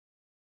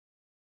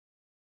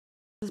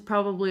This is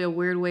probably a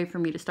weird way for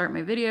me to start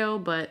my video,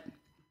 but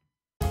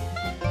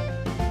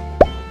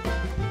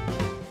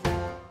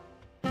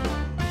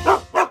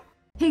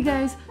hey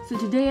guys, so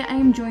today I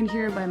am joined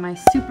here by my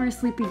super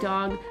sleepy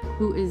dog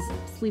who is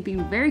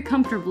sleeping very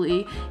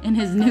comfortably in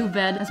his new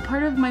bed. As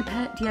part of my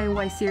pet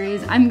DIY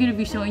series, I'm going to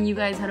be showing you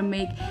guys how to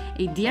make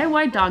a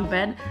DIY dog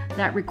bed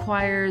that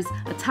requires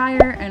a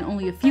tire and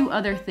only a few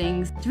other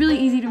things. It's really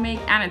easy to make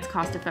and it's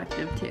cost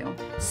effective too.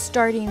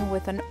 Starting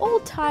with an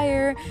old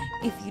tire.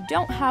 If you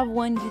don't have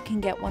one, you can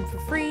get one for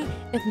free,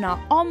 if not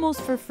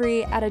almost for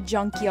free, at a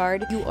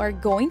junkyard. You are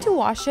going to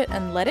wash it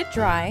and let it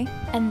dry,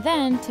 and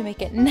then to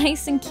make it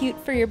nice and cute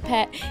for your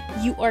pet,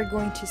 you are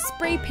going to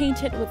spray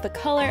paint it with the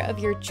color of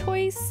your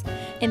choice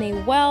in a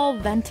well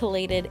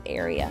ventilated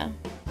area.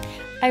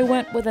 I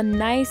went with a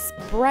nice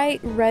bright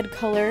red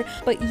color,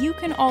 but you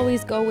can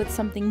always go with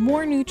something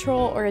more neutral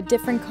or a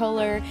different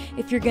color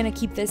if you're gonna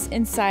keep this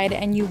inside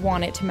and you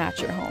want it to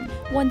match your home.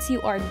 Once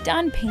you are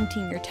done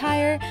painting your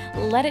tire,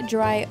 let it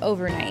dry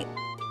overnight.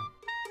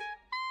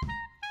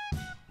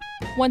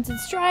 Once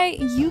it's dry,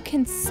 you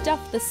can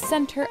stuff the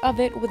center of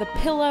it with a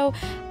pillow.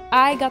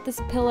 I got this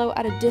pillow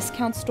at a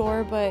discount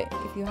store, but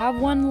if you have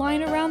one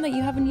lying around that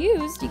you haven't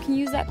used, you can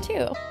use that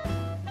too.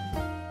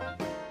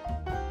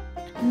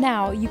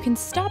 Now, you can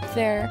stop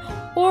there,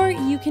 or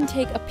you can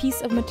take a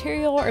piece of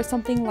material or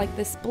something like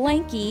this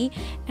blankie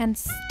and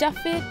stuff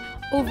it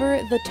over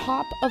the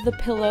top of the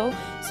pillow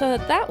so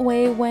that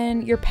way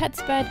when your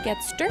pet's bed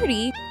gets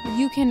dirty,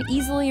 you can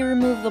easily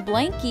remove the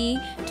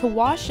blankie to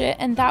wash it,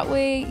 and that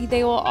way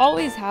they will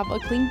always have a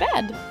clean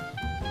bed.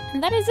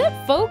 And that is it,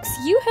 folks.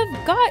 You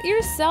have got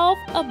yourself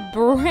a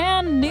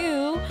brand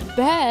new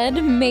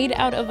bed made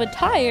out of a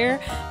tire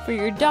for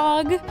your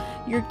dog,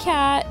 your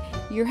cat,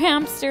 your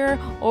hamster,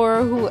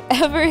 or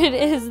whoever it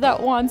is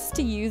that wants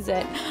to use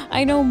it.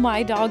 I know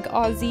my dog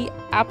Ozzy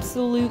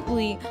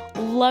absolutely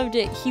loved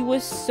it. He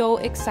was so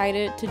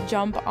excited to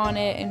jump on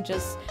it and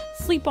just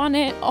sleep on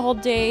it all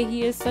day.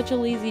 He is such a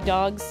lazy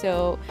dog,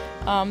 so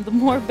the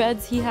more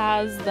beds he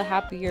has, the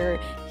happier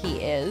he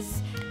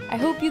is. I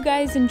hope you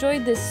guys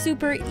enjoyed this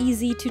super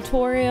easy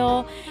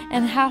tutorial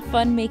and have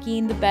fun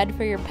making the bed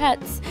for your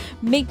pets.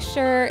 Make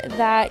sure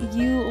that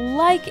you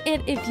like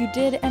it if you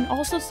did, and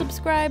also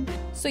subscribe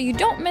so you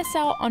don't miss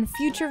out on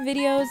future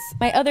videos.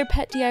 My other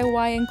pet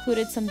DIY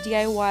included some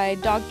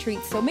DIY dog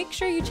treats, so make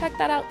sure you check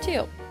that out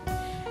too.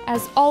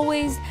 As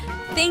always,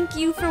 thank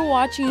you for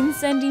watching,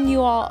 sending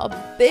you all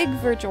a big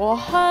virtual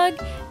hug,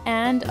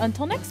 and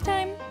until next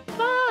time.